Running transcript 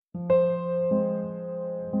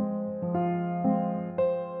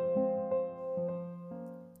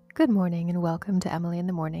Good morning and welcome to Emily in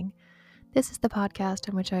the Morning. This is the podcast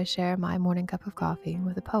in which I share my morning cup of coffee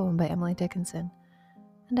with a poem by Emily Dickinson,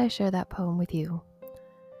 and I share that poem with you.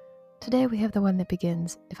 Today we have the one that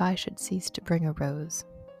begins, "If I should cease to bring a rose."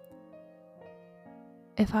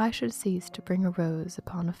 If I should cease to bring a rose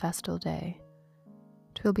upon a festal day,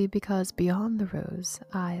 'twill be because beyond the rose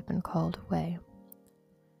I have been called away.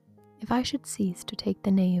 If I should cease to take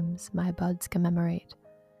the names my buds commemorate,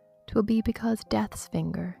 'twill be because death's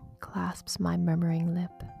finger clasps my murmuring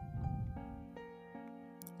lip.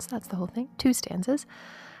 So that's the whole thing. 2 stanzas.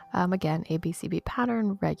 Again, ABCB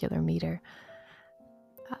pattern, regular meter.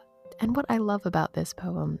 And what I love about this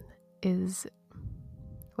poem is,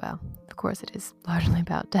 well, of course it is largely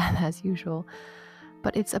about death as usual,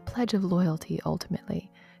 but it's a pledge of loyalty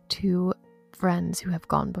ultimately to friends who have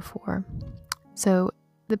gone before. So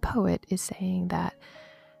the poet is saying that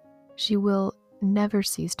she will never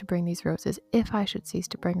cease to bring these roses if I should cease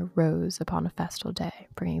to bring a rose upon a festal day,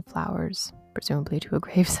 bringing flowers, presumably to a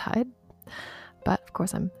graveside. But of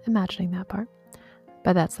course I'm imagining that part.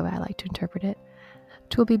 But that's the way I like to interpret it.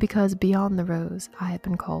 'Twill be because beyond the rose I have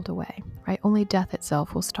been called away, right? Only death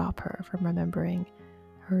itself will stop her from remembering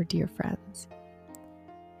her dear friends.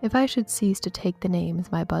 If I should cease to take the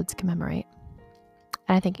names my buds commemorate,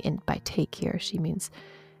 and I think by take here she means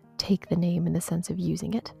take the name in the sense of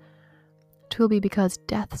using it, 'twill be because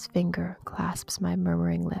death's finger clasps my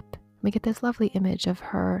murmuring lip. We get this lovely image of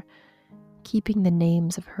her keeping the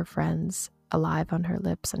names of her friends alive on her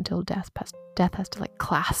lips until death has to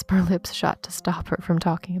clasp her lips shut to stop her from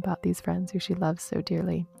talking about these friends who she loves so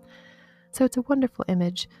dearly. So it's a wonderful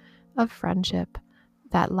image of friendship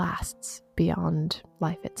that lasts beyond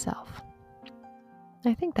life itself.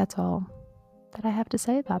 I think that's all that I have to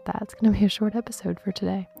say about that. It's going to be a short episode for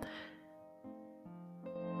today.